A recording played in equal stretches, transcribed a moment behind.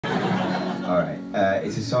Alright,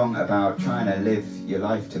 it's a song about trying to live your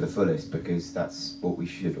life to the fullest, because that's what we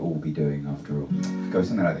should all be doing after all. It goes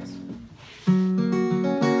something like this. You're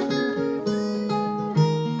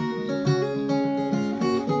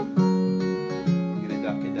gonna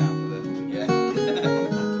duck it down for the... yeah.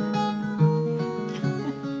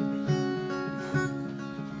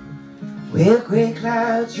 Well, grey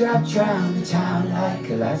clouds wrapped round the town like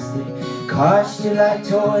elastic, cars stood like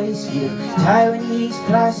toys with Taiwanese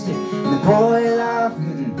plastic, and the boy laughed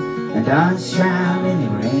and danced round in the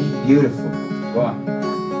rain. Beautiful. Go on.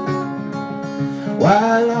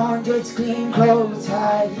 While laundrettes clean clothes,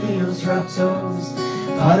 high heels rub toes,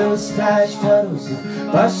 puddles splash puddles of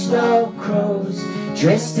bust up crows,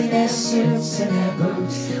 dressed in their suits and their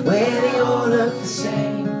boots, where they all look the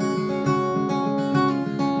same.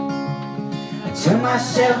 Took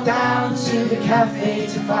myself down to the cafe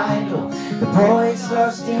to find all the boys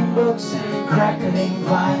lost in books and crackling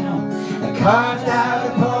vinyl. I carved out a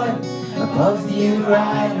poem above the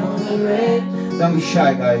urinal, the red. Don't be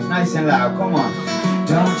shy, guys. Nice and loud. Come on.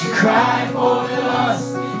 Don't you cry for the lost,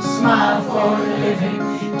 smile for the living,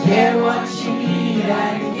 get what you need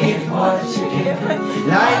and give what you give.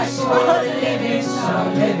 Life's for the living,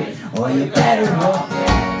 so live it, or you're better off dead.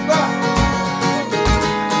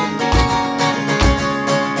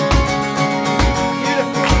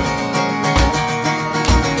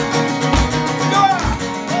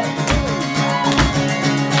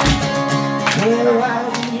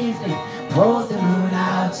 Pulled the moon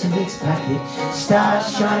out of its packet,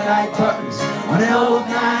 stars shone like buttons on an old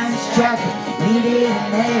man's jacket. Needed a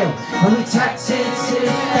nail, but we tacked it till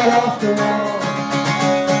it fell off the wall.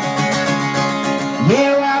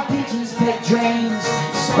 Yeah, wild pigeons peck drains,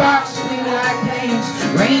 sparks flew like planes,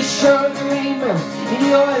 rain showed the rainbows in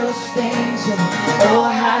the oil stains, and all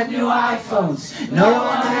had new iPhones, no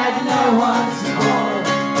one had no one to call.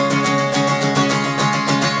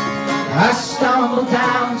 I stumbled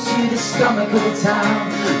down to the stomach of the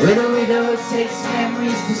town, where the widow takes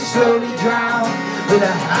memories to slowly drown. With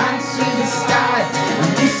her hand to the sky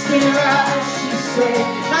and mist in her eyes, she said,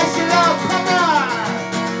 nice and loud, come on!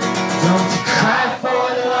 Don't you cry for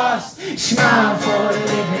the lost, smile for the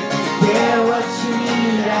living, get what you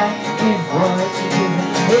need and give what you give.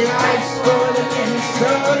 Hey, life's for the living,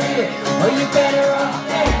 so live it, or you're better off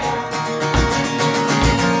dead.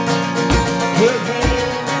 Hey, hey.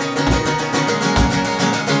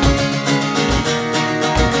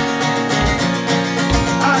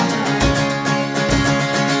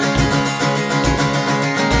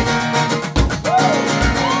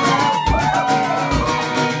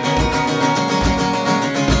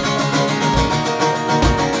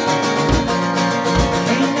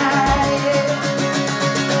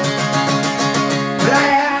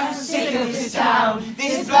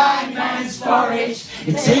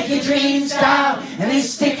 You take your dreams down and they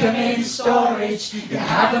stick them in storage. You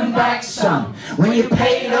have them back some when you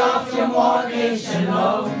paid off your mortgage and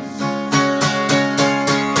loans.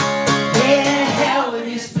 Yeah, hell with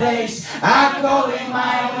this place, I go in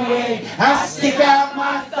my own way. I stick out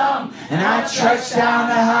my thumb and I trudge down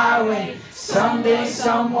the highway. Someday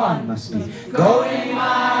someone must be going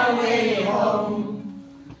my way home.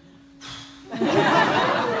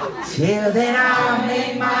 Till then I'll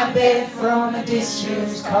make my bed from a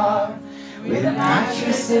disused car, with a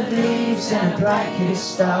mattress of leaves and a blanket of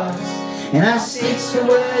stars, and I'll stitch the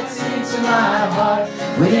words into my heart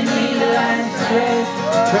with a needle and thread.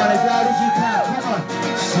 Run as loud as you can, come on.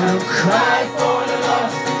 So cry for the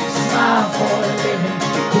lost, smile for the living,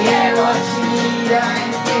 get what you need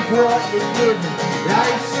and give what you're given.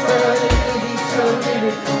 Life's for the living, so live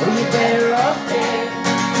it, or you're better off dead.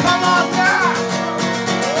 Come on now!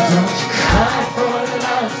 Don't you cry for the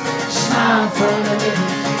lost, smile for the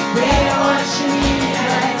living, get what you need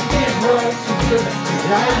and give what you give.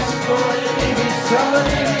 Life's for the living, so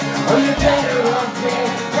live it, or you're better off dead.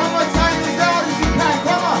 One more time as loud as you can,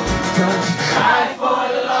 come on. Don't you cry for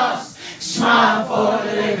the lost, smile for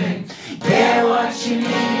the living, get what you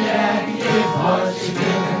need and give what you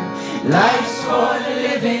give. Life's for the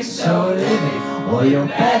living, so live it, or you're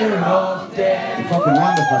better off dead. You're fucking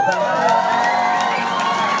wonderful.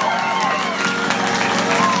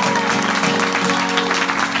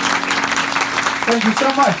 Thank you so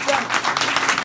much.